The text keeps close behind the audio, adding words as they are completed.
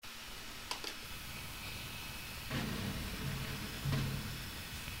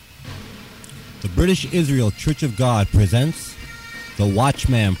The British Israel Church of God presents the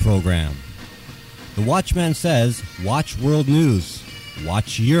Watchman program. The Watchman says, watch world news,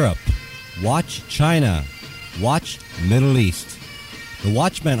 watch Europe, watch China, watch Middle East. The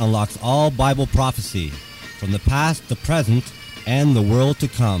Watchman unlocks all Bible prophecy from the past, the present, and the world to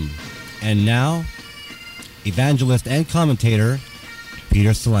come. And now, evangelist and commentator,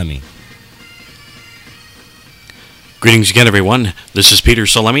 Peter Salemi. Greetings again, everyone. This is Peter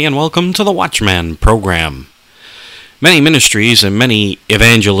Salemi, and welcome to the Watchman program. Many ministries and many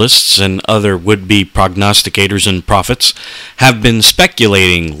evangelists and other would-be prognosticators and prophets have been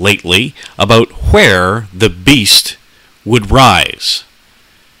speculating lately about where the beast would rise.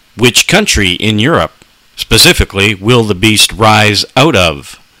 Which country in Europe, specifically, will the beast rise out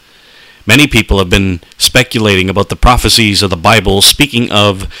of? Many people have been speculating about the prophecies of the Bible, speaking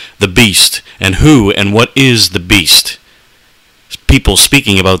of the beast, and who and what is the beast. People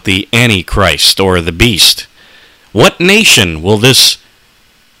speaking about the Antichrist, or the beast. What nation will this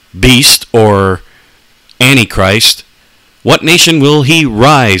beast, or Antichrist, what nation will he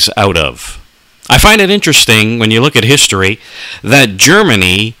rise out of? I find it interesting, when you look at history, that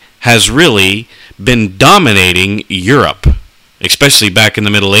Germany has really been dominating Europe, especially back in the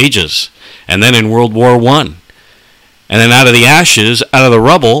Middle Ages, and then in World War I. And then out of the ashes, out of the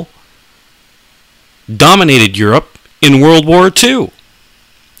rubble, dominated Europe in World War II,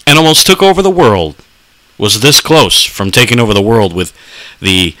 and almost took over the world. Was this close from taking over the world with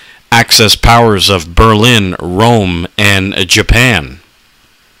the Axis powers of Berlin, Rome, and Japan.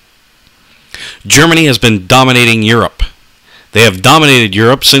 Germany has been dominating Europe. They have dominated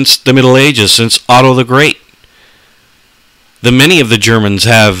Europe since the Middle Ages, since Otto the Great. Many of the Germans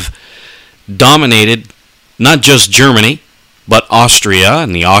have dominated not just Germany, but Austria,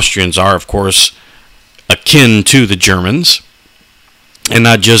 and the Austrians are, of course, akin to the Germans, and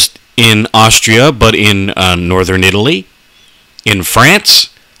not just in Austria, but in northern Italy, in France,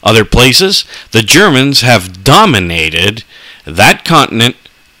 other places. The Germans have dominated that continent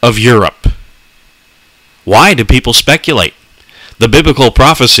of Europe. Why do people speculate? The biblical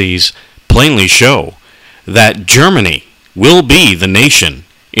prophecies plainly show that Germany will be the nation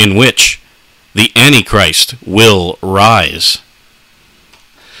in which the Antichrist will rise.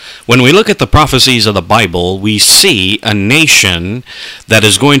 When we look at the prophecies of the Bible, we see a nation that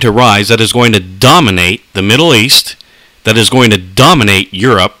is going to rise, that is going to dominate the Middle East, that is going to dominate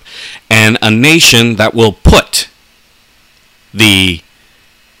Europe, and a nation that will put the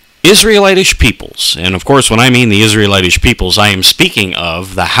Israelitish peoples, and of course when I mean the Israelitish peoples, I am speaking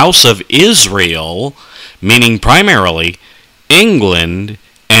of the house of Israel, meaning primarily England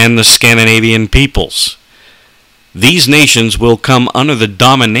and the Scandinavian peoples. These nations will come under the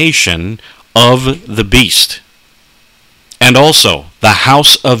domination of the beast. And also, the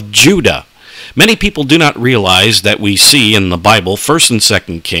house of Judah. Many people do not realize that we see in the Bible, 1st and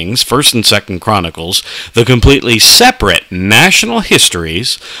 2nd Kings, 1st and 2nd Chronicles, the completely separate national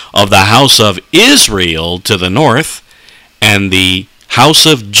histories of the house of Israel to the north and the house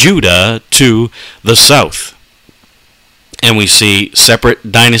of Judah to the south. And we see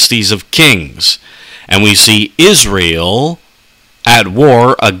separate dynasties of kings. And we see Israel at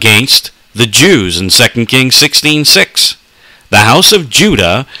war against the Jews in 2 Kings 16:6. The house of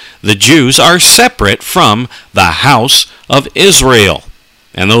Judah, the Jews, are separate from the house of Israel.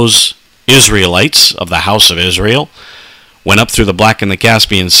 And those Israelites of the house of Israel went up through the Black and the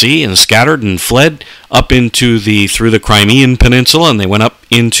Caspian Sea and scattered and fled up through the Crimean Peninsula, and they went up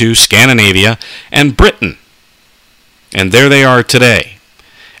into Scandinavia and Britain. And there they are today.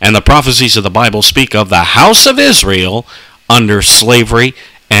 And the prophecies of the Bible speak of the house of Israel under slavery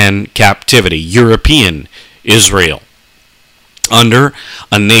and captivity, European Israel, under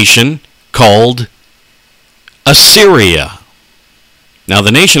a nation called Assyria. Now,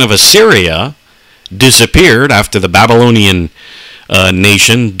 the nation of Assyria disappeared after the Babylonian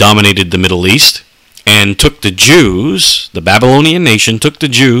nation dominated the Middle East and took the Jews, the Babylonian nation took the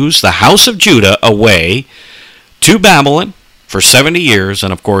Jews, the house of Judah, away to Babylon for 70 years,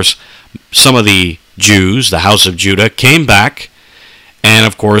 and of course, some of the Jews, the house of Judah, came back and,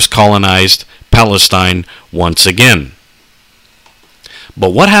 of course, colonized Palestine once again.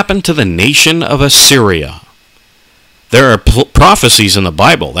 But what happened to the nation of Assyria? There are prophecies in the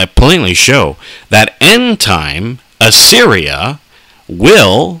Bible that plainly show that end time Assyria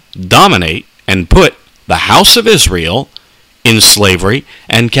will dominate and put the house of Israel in slavery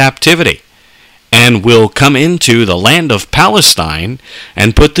and captivity, and will come into the land of Palestine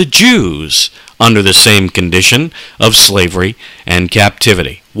and put the Jews under the same condition of slavery and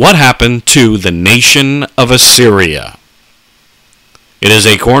captivity. What happened to the nation of Assyria? It is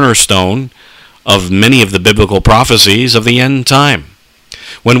a cornerstone of many of the biblical prophecies of the end time.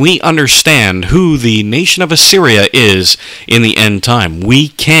 When we understand who the nation of Assyria is in the end time, we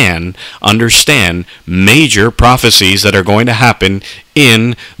can understand major prophecies that are going to happen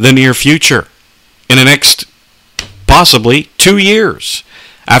in the near future, in the next possibly 2 years.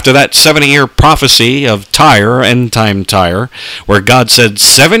 After that 70-year prophecy of Tyre, end time Tyre, where God said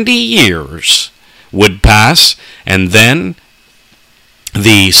 70 years would pass, and then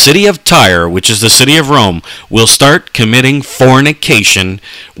the city of Tyre, which is the city of Rome, will start committing fornication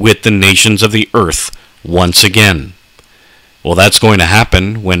with the nations of the earth once again. Well, that's going to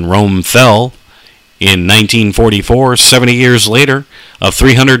happen when Rome fell in 1944, 70 years later, of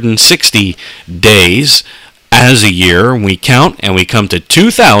 360 days as a year. We count and we come to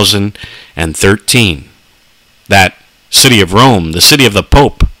 2013. That city of Rome, the city of the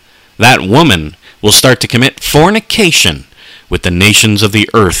Pope, that woman will start to commit fornication with the nations of the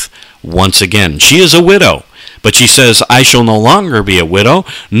earth once again. She is a widow, but she says, I shall no longer be a widow,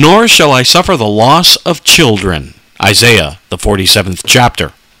 nor shall I suffer the loss of children. Isaiah, the 47th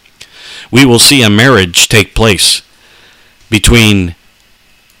chapter. We will see a marriage take place between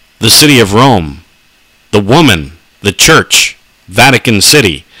the city of Rome, the woman, the church, Vatican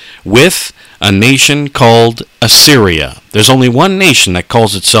City, with a nation called Assyria. There's only one nation that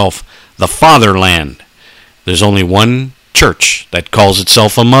calls itself the Fatherland. There's only one church that calls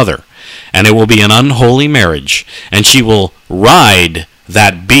itself a mother, and it will be an unholy marriage, and she will ride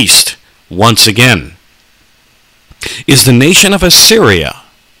that beast once again. Is the nation of Assyria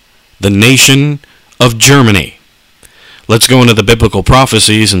the nation of Germany? Let's go into the biblical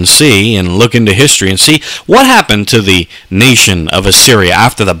prophecies and see, and look into history and see what happened to the nation of Assyria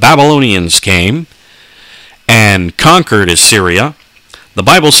after the Babylonians came and conquered Assyria. The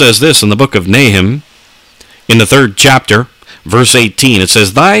Bible says this in the book of Nahum, in the 3rd chapter, verse 18, it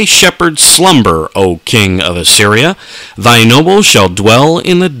says, Thy shepherds slumber, O king of Assyria. Thy nobles shall dwell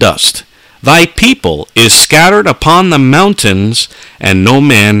in the dust. Thy people is scattered upon the mountains, and no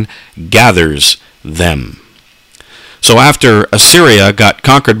man gathers them. So after Assyria got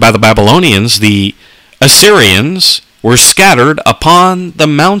conquered by the Babylonians, the Assyrians were scattered upon the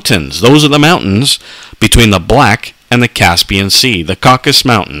mountains. Those are the mountains between the Black and the Caspian Sea, the Caucasus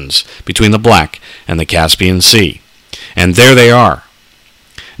Mountains between the Black and the Caspian Sea. And there they are.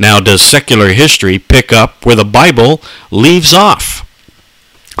 Now, does secular history pick up where the Bible leaves off?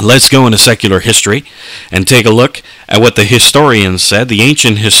 Let's go into secular history and take a look at what the historians said, the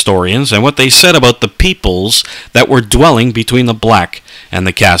ancient historians, and what they said about the peoples that were dwelling between the Black and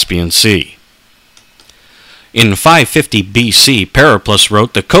the Caspian Sea. In 550 BC, Periplus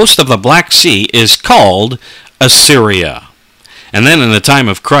wrote, The coast of the Black Sea is called Assyria. And then in the time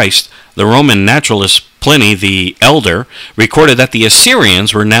of Christ, the Roman naturalist Pliny the Elder recorded that the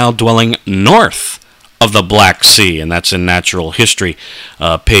Assyrians were now dwelling north of the Black Sea, and that's in Natural History,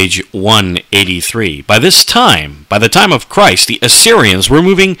 page 183. By this time, by the time of Christ, the Assyrians were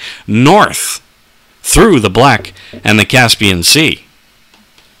moving north through the Black and the Caspian Sea.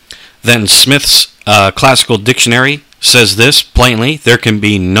 Then Smith's Classical Dictionary says this plainly, there can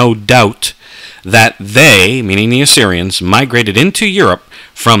be no doubt that they, meaning the Assyrians, migrated into Europe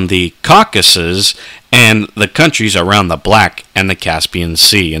from the Caucasus and the countries around the Black and the Caspian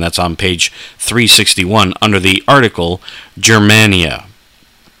Sea. And that's on page 361 under the article Germania.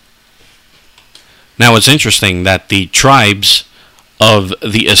 Now it's interesting that the tribes of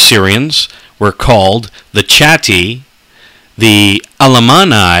the Assyrians were called the Chatti. The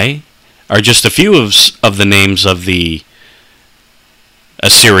Alamanai are just a few of the names of the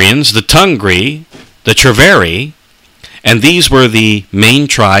Assyrians, the Tungri, the Treveri, and these were the main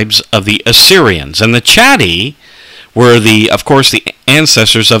tribes of the Assyrians. And the Chatti were, of course, the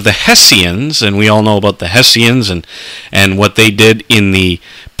ancestors of the Hessians, and we all know about the Hessians and what they did in the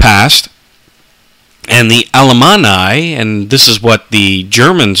past. And the Alamanai, and this is what the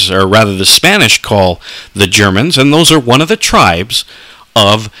Germans, or rather the Spanish, call the Germans, and those are one of the tribes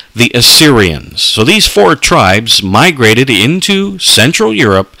of the Assyrians. So these four tribes migrated into Central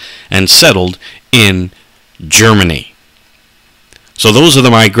Europe and settled in Germany. So those are the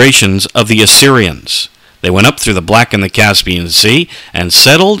migrations of the Assyrians. They went up through the Black and the Caspian Sea and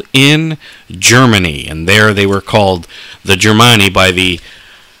settled in Germany. And there they were called the Germani by the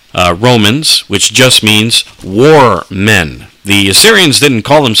Romans, which just means war men. The Assyrians didn't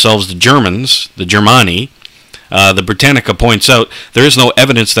call themselves the Germans, the Germani. The Britannica points out there is no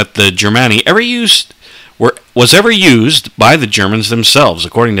evidence that the Germani was ever used by the Germans themselves.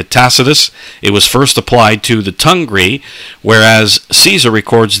 According to Tacitus, it was first applied to the Tungri, whereas Caesar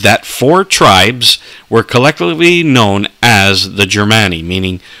records that four tribes were collectively known as the Germani,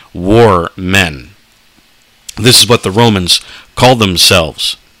 meaning war men. This is what the Romans called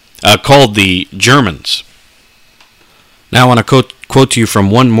themselves, called the Germans. Now I want to quote to you from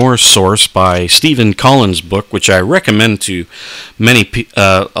one more source by Stephen Collins' book, which I recommend to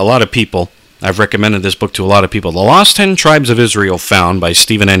a lot of people. I've recommended this book to a lot of people. The Lost 10 Tribes of Israel Found by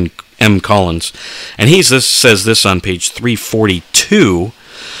Stephen M. Collins. And he says this on page 342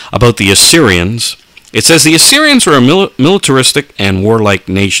 about the Assyrians. It says, the Assyrians were a militaristic and warlike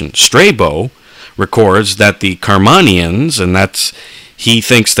nation. Strabo records that the Carmanians, and he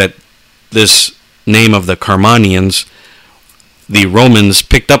thinks that this name of the Carmanians, the Romans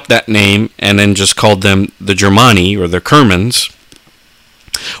picked up that name and then just called them the Germani, or the Kermans,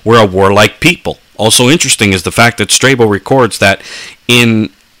 were a warlike people. Also interesting is the fact that Strabo records that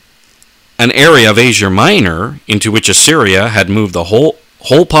in an area of Asia Minor into which Assyria had moved the whole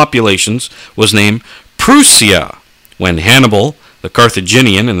populations was named Prussia. When Hannibal, the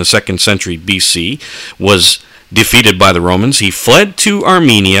Carthaginian in the 2nd century BC, was defeated by the Romans, he fled to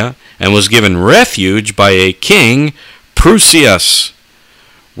Armenia and was given refuge by a king, Prusias.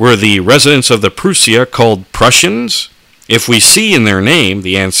 Were the residents of the Prussia called Prussians? If we see in their name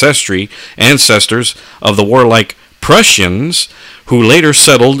the ancestors of the warlike Prussians who later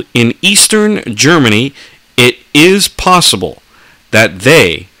settled in eastern Germany, it is possible that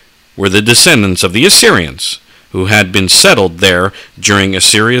they were the descendants of the Assyrians who had been settled there during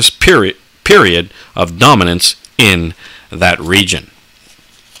Assyria's period of dominance in that region.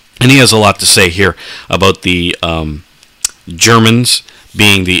 And he has a lot to say here about the Germans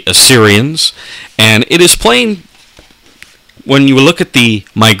being the Assyrians, and it is plain when you look at the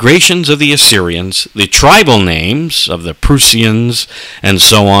migrations of the Assyrians, the tribal names of the Prussians and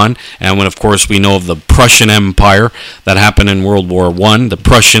so on, and when of course we know of the Prussian Empire that happened in World War I, the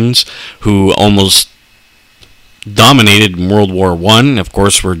Prussians who almost dominated in World War I, of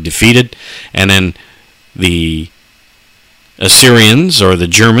course were defeated, and then the Assyrians or the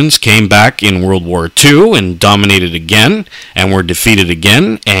Germans came back in World War II and dominated again and were defeated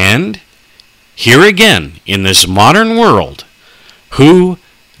again, and here again in this modern world, who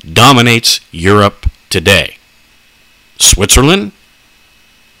dominates Europe today? Switzerland?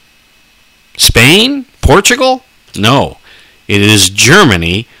 Spain? Portugal? No. It is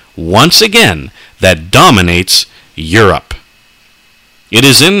Germany, once again, that dominates Europe. It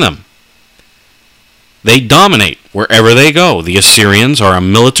is in them. They dominate wherever they go. The Assyrians are a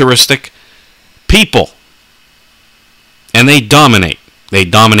militaristic people, and they dominate. They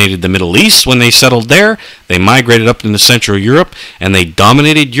dominated the Middle East when they settled there. They migrated up into Central Europe, and they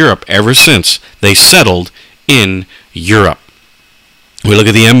dominated Europe ever since they settled in Europe. We look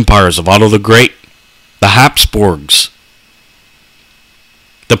at the empires of Otto the Great, the Habsburgs,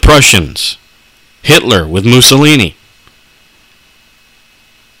 the Prussians, Hitler with Mussolini.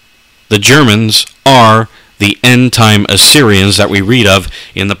 The Germans are the end-time Assyrians that we read of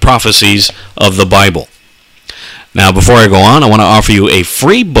in the prophecies of the Bible. Now, before I go on, I want to offer you a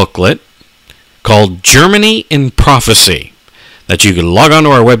free booklet called Germany in Prophecy that you can log on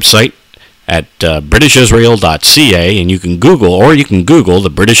to our website at britishisrael.ca, and you can Google the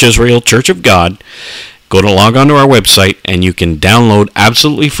British Israel Church of God. Go to log on to our website, and you can download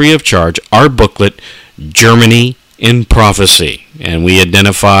absolutely free of charge our booklet, Germany in Prophecy. And we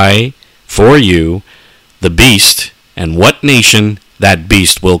identify for you the beast and what nation that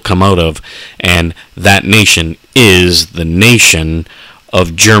beast will come out of, and that nation is the nation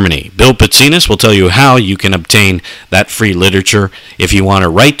of Germany. Bill Petzinas will tell you how you can obtain that free literature if you want to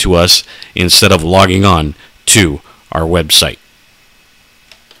write to us instead of logging on to our website.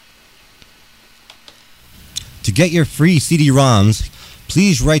 To get your free CD-ROMs,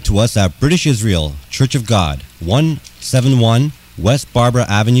 please write to us at British Israel Church of God, 171 West Barbara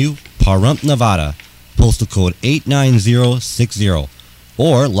Avenue, Pahrump, Nevada, postal code 89060,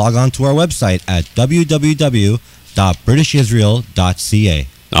 or log on to our website at www.britishisrael.ca.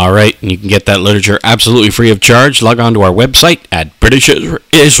 All right, and you can get that literature absolutely free of charge. Log on to our website at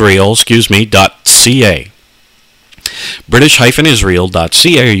britishisrael.ca.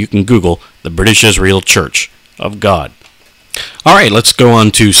 British-Israel.ca, or you can Google the British Israel Church of God. All right, let's go on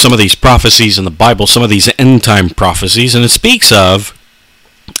to some of these prophecies in the Bible, some of these end-time prophecies, and it speaks of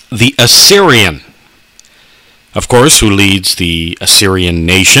the Assyrian, of course, who leads the Assyrian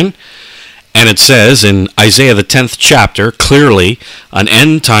nation. And it says in Isaiah the 10th chapter, clearly an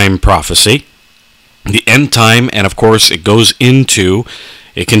end-time prophecy. The end time, and of course it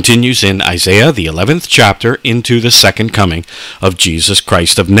continues in Isaiah the 11th chapter into the second coming of Jesus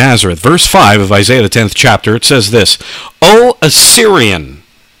Christ of Nazareth. Verse 5 of Isaiah the 10th chapter, it says this, O Assyrian,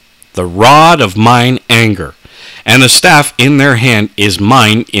 the rod of mine anger, and the staff in their hand is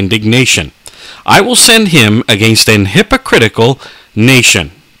mine indignation. I will send him against an hypocritical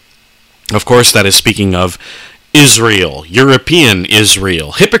nation. Of course, that is speaking of Israel, European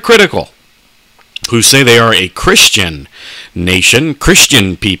Israel, hypocritical, who say they are a Christian nation,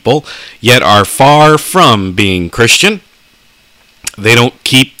 Christian people, yet are far from being Christian. They don't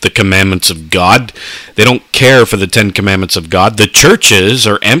keep the commandments of God. They don't care for the 10 commandments of God. The churches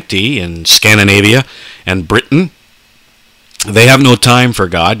are empty in Scandinavia and Britain. They have no time for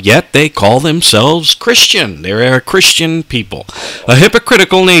God, yet they call themselves Christian. They are a Christian people, a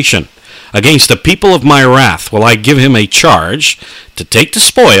hypocritical nation. Against the people of my wrath will I give him a charge to take the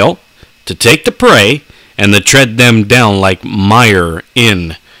spoil, to take the prey, and to tread them down like mire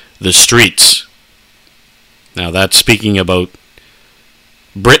in the streets. Now that's speaking about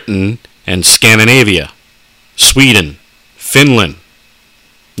Britain and Scandinavia, Sweden, Finland,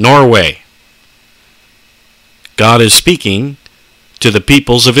 Norway. God is speaking to the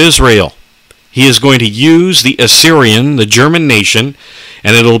peoples of Israel. He is going to use the Assyrian, the German nation,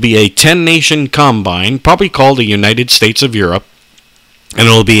 and it'll be a 10-nation combine, probably called the United States of Europe, and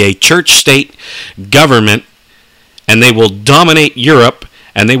it'll be a church-state government, and they will dominate Europe,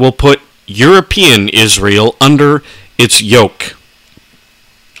 and they will put European Israel under its yoke.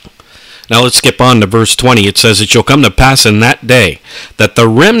 Now let's skip on to verse 20. It says, It shall come to pass in that day that the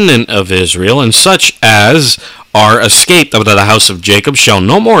remnant of Israel, and such as are escaped out of the house of Jacob, shall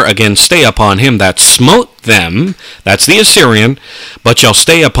no more again stay upon him that smote them, that's the Assyrian, but shall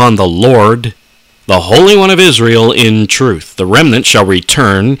stay upon the Lord, the Holy One of Israel, in truth. The remnant shall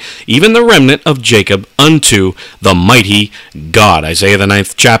return, even the remnant of Jacob, unto the mighty God. Isaiah the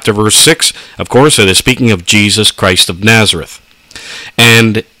 9th chapter, verse 6. Of course, it is speaking of Jesus Christ of Nazareth.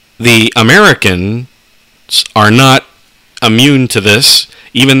 And the Americans are not immune to this,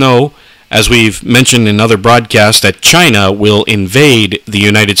 even though, as we've mentioned in other broadcasts, that China will invade the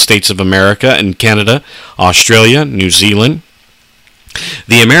United States of America and Canada, Australia, New Zealand.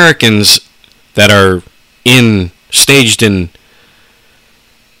 The Americans that are staged in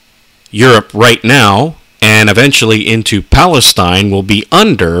Europe right now and eventually into Palestine will be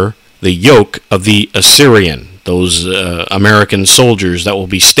under the yoke of the Assyrian. Those American soldiers that will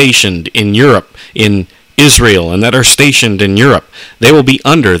be stationed in Europe, in Israel, and that are stationed in Europe, they will be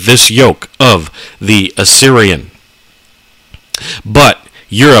under this yoke of the Assyrian. But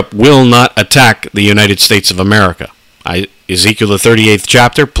Europe will not attack the United States of America. Ezekiel the 38th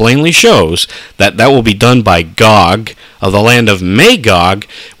chapter plainly shows that that will be done by Gog of the land of Magog,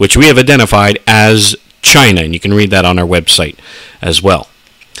 which we have identified as China, and you can read that on our website as well.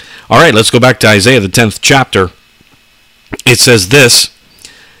 All right, let's go back to Isaiah the 10th chapter. It says this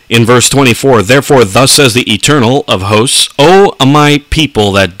in verse 24, Therefore thus says the Eternal of hosts, O my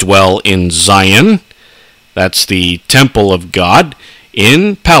people that dwell in Zion, that's the temple of God,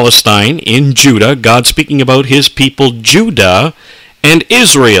 in Palestine, in Judah, God speaking about his people Judah and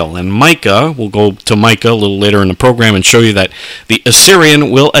Israel. And Micah, we'll go to Micah a little later in the program and show you that the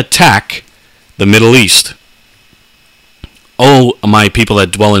Assyrian will attack the Middle East. O my people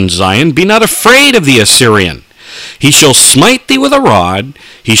that dwell in Zion, be not afraid of the Assyrian. He shall smite thee with a rod,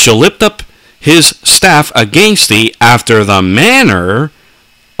 he shall lift up his staff against thee after the manner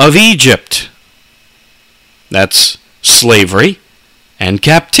of Egypt. That's slavery and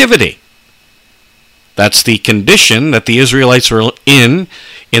captivity. That's the condition that the Israelites were in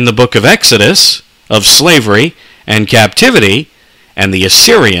the book of Exodus, of slavery and captivity, and the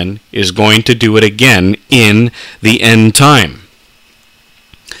Assyrian is going to do it again in the end time.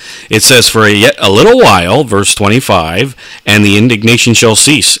 It says, For yet a little while, verse 25, and the indignation shall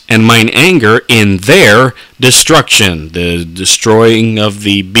cease, and mine anger in their destruction, the destroying of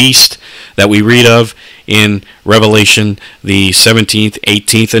the beast that we read of in Revelation, the 17th,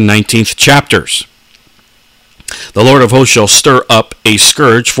 18th, and 19th chapters. The Lord of hosts shall stir up a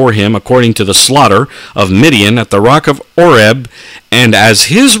scourge for him according to the slaughter of Midian at the rock of Oreb, and as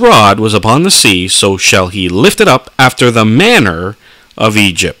his rod was upon the sea, so shall he lift it up after the manner of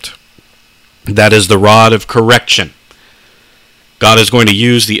Egypt. That is the rod of correction. God is going to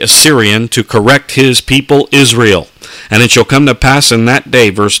use the Assyrian to correct his people Israel. And it shall come to pass in that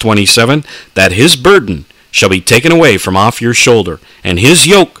day, verse 27, that his burden shall be taken away from off your shoulder, and his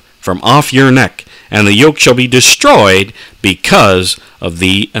yoke from off your neck, and the yoke shall be destroyed because of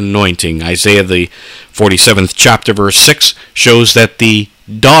the anointing. Isaiah the 47th chapter, verse 6, shows that the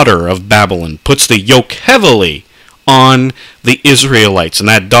daughter of Babylon puts the yoke heavily on the Israelites, and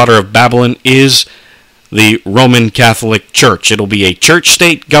that daughter of Babylon is the Roman Catholic Church. It'll be a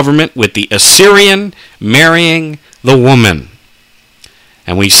church-state government with the Assyrian marrying the woman.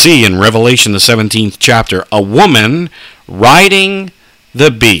 And we see in Revelation, the 17th chapter, a woman riding the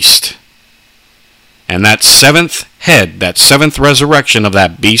beast. And that seventh head, that seventh resurrection of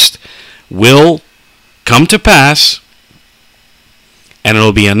that beast will come to pass, and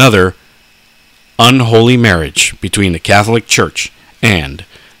it'll be another unholy marriage between the Catholic Church and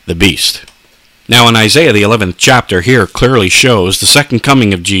the beast. Now in Isaiah, the 11th chapter here clearly shows the second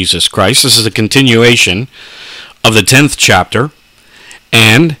coming of Jesus Christ. This is a continuation of the 10th chapter,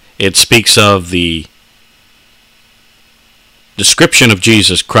 and it speaks of the description of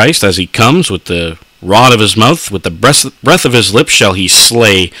Jesus Christ as he comes with the rod of his mouth, with the breath of his lips shall he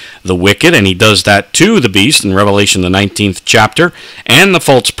slay the wicked, and he does that to the beast in Revelation the 19th chapter, and the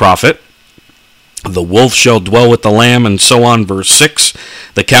false prophet. The wolf shall dwell with the lamb, and so on. Verse 6,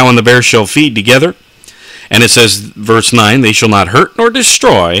 the cow and the bear shall feed together. And it says, verse 9, they shall not hurt nor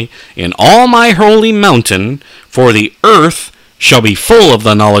destroy in all my holy mountain, for the earth shall be full of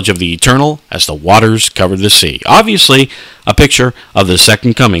the knowledge of the eternal, as the waters cover the sea. Obviously, a picture of the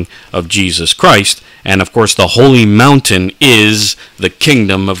second coming of Jesus Christ. And of course, the holy mountain is the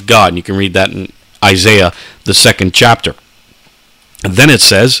kingdom of God. And you can read that in Isaiah, the 2nd chapter. And then it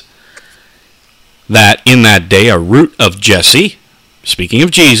says that in that day a root of Jesse, speaking of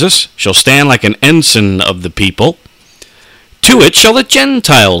Jesus, shall stand like an ensign of the people. To it shall the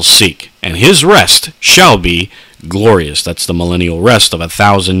Gentiles seek, and his rest shall be glorious. That's the millennial rest of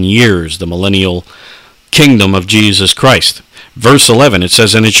 1,000 years, the millennial kingdom of Jesus Christ. Verse 11, it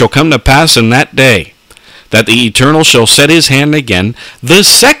says, and it shall come to pass in that day that the Eternal shall set his hand again the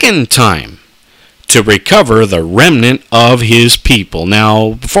second time to recover the remnant of his people.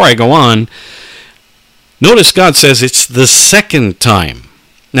 Now, before I go on, notice God says it's the second time.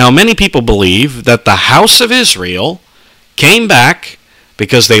 Now, many people believe that the house of Israel came back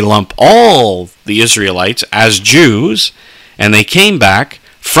because they lump all the Israelites as Jews, and they came back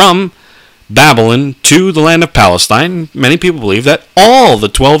from Babylon to the land of Palestine. Many people believe that all the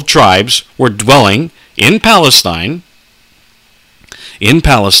 12 tribes were dwelling in Palestine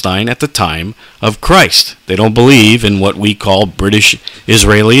at the time of Christ. They don't believe in what we call British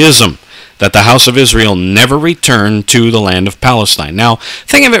Israelism, that the house of Israel never returned to the land of Palestine. Now,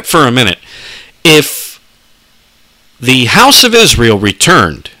 think of it for a minute. If the house of Israel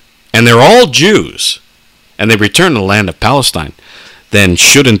returned, and they're all Jews, and they returned to the land of Palestine, then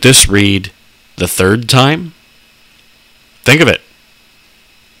shouldn't this read the third time? Think of it.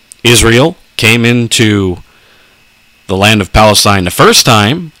 Israel came into the land of Palestine the first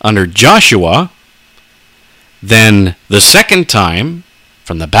time under Joshua, then the second time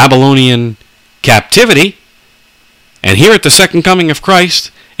from the Babylonian captivity, and here at the second coming of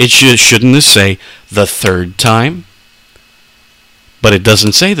Christ, shouldn't this say the third time? But it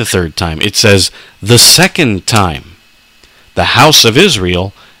doesn't say the third time. It says the second time. The house of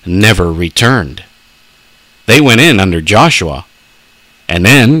Israel never returned. They went in under Joshua, and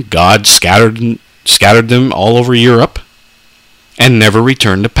then God scattered them all over Europe and never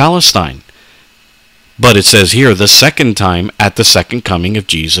returned to Palestine. But it says here the second time at the second coming of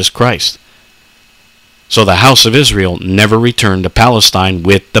Jesus Christ. So the house of Israel never returned to Palestine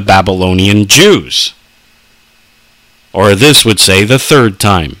with the Babylonian Jews. Or this would say the third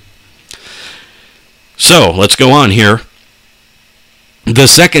time. So, let's go on here. The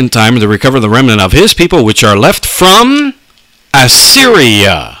second time to recover the remnant of his people which are left from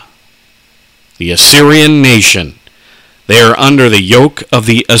Assyria. The Assyrian nation. They are under the yoke of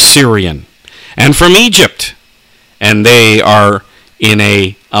the Assyrian. And from Egypt. And they are in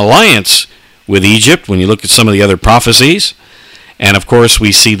an alliance with Egypt when you look at some of the other prophecies. And of course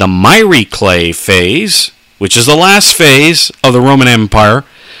we see the miry clay phase, which is the last phase of the Roman Empire,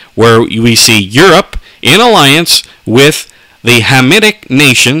 where we see Europe in alliance with the Hamitic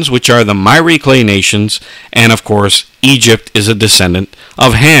nations, which are the miry clay nations, and of course Egypt is a descendant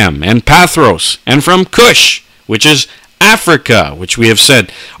of Ham and Pathros, and from Cush, which is Africa, which we have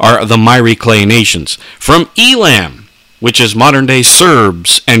said are the miry clay nations, from Elam, which is modern-day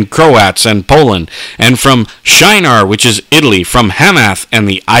Serbs and Croats and Poland, and from Shinar, which is Italy, from Hamath and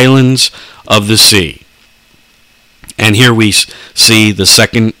the islands of the sea. And here we see the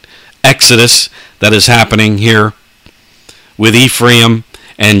second Exodus that is happening here with Ephraim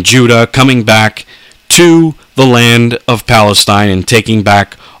and Judah coming back to the land of Palestine and taking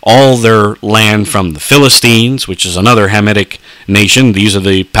back all their land from the Philistines, which is another Hamitic nation. These are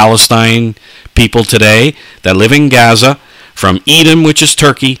the Palestine people today that live in Gaza, from Edom, which is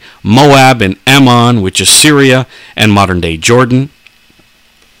Turkey, Moab and Ammon, which is Syria, and modern-day Jordan.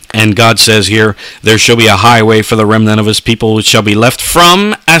 And God says here, there shall be a highway for the remnant of his people, which shall be left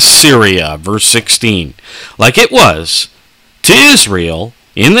from Assyria, verse 16, like it was to Israel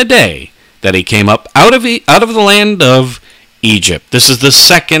in the day that he came up out of the land of Egypt. This is the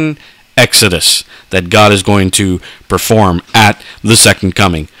second Exodus that God is going to perform at the second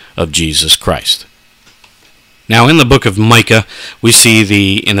coming of Jesus Christ. Now, in the book of Micah, we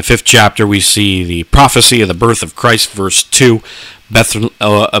see in the 5th chapter, we see the prophecy of the birth of Christ, verse 2.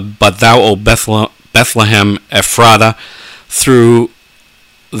 But thou, O Bethlehem Ephrathah, through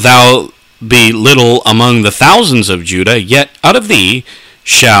thou be little among the thousands of Judah, yet out of thee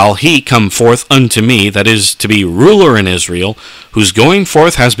shall he come forth unto me, that is to be ruler in Israel, whose going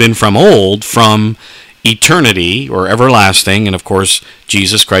forth has been from old, from eternity, or everlasting. And of course,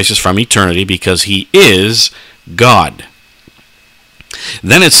 Jesus Christ is from eternity because he is God.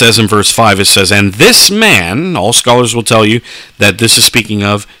 Then it says in verse 5, it says, and this man, all scholars will tell you that this is speaking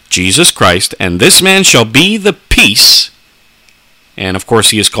of Jesus Christ, and this man shall be the peace. And of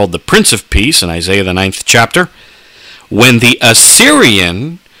course, he is called the Prince of Peace in Isaiah the 9th chapter. When the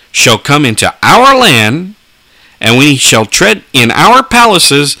Assyrian shall come into our land, and when he shall tread in our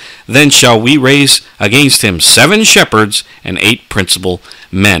palaces, then shall we raise against him 7 shepherds and 8 principal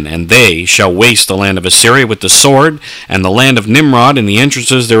men. And they shall waste the land of Assyria with the sword, and the land of Nimrod and the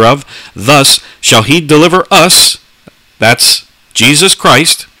entrances thereof. Thus shall he deliver us, that's Jesus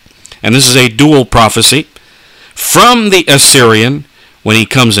Christ, and this is a dual prophecy, from the Assyrian when he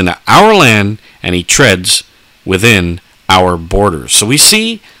comes into our land and he treads within our borders. So we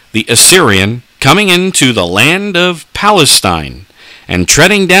see the Assyrian coming into the land of Palestine and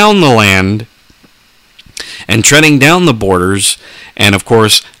treading down the land and treading down the borders and, of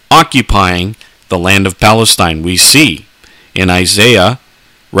course, occupying the land of Palestine. We see in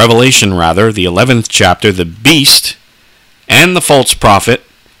Revelation, the 11th chapter, the beast and the false prophet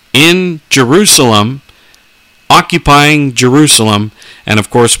in Jerusalem, occupying Jerusalem. And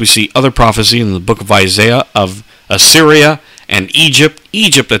of course, we see other prophecy in the book of Isaiah of Assyria and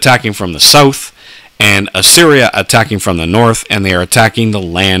Egypt attacking from the south, and Assyria attacking from the north, and they are attacking the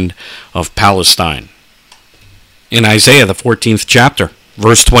land of Palestine. In Isaiah, the 14th chapter,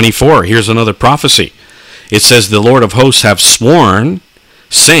 verse 24, here's another prophecy. It says, the Lord of hosts hath sworn,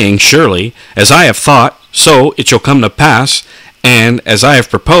 saying, surely, as I have thought, so it shall come to pass, and as I have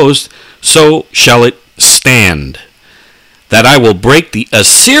proposed, so shall it stand, that I will break the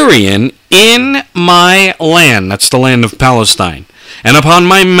Assyrian in my land, that's the land of Palestine, and upon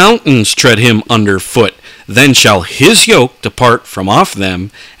my mountains tread him under foot. Then shall his yoke depart from off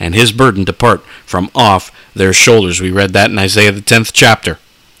them, and his burden depart from off their shoulders. We read that in Isaiah the 10th chapter,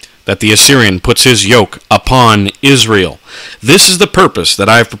 that the Assyrian puts his yoke upon Israel. This is the purpose that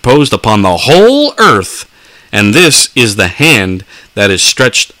I have proposed upon the whole earth, and this is the hand that is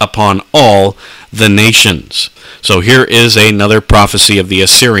stretched upon all the nations. So here is another prophecy of the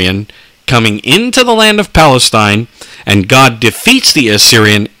Assyrian coming into the land of Palestine, and God defeats the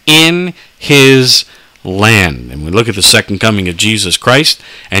Assyrian in his land. And we look at the second coming of Jesus Christ,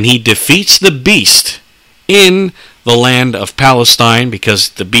 and he defeats the beast in the land of Palestine, because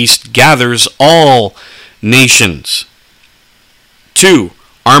the beast gathers all nations to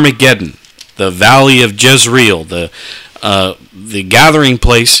Armageddon, the valley of Jezreel, the gathering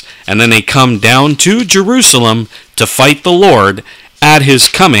place, and then they come down to Jerusalem to fight the Lord at his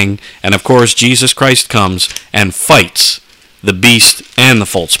coming. And of course, Jesus Christ comes and fights the beast and the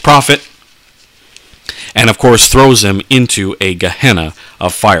false prophet, and of course throws them into a Gehenna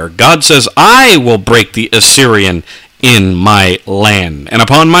of fire. God says, I will break the Assyrian in my land, and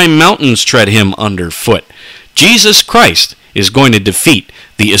upon my mountains tread him under foot. Jesus Christ is going to defeat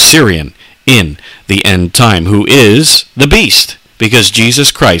the Assyrian in the end time, who is the beast, because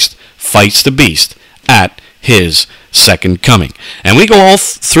Jesus Christ fights the beast at his second coming. And we go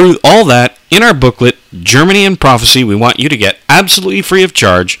through all that in our booklet, Germany and Prophecy. We want you to get absolutely free of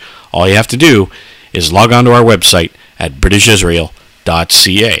charge. All you have to do is log on to our website at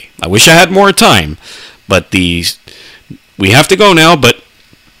britishisrael.ca. I wish I had more time, but we have to go now, but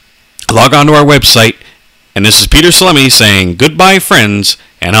log on to our website. And this is Peter Salemi saying goodbye, friends,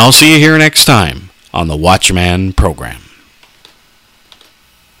 and I'll see you here next time on the Watchman program.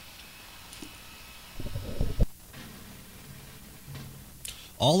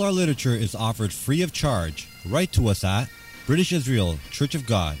 All our literature is offered free of charge. Write to us at British Israel Church of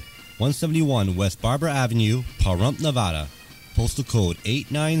God, 171 West Barbara Avenue, Pahrump, Nevada, postal code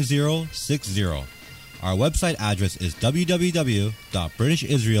 89060. Our website address is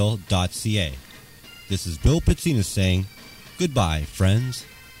www.britishisrael.ca. This is Bill Petzinas saying goodbye, friends.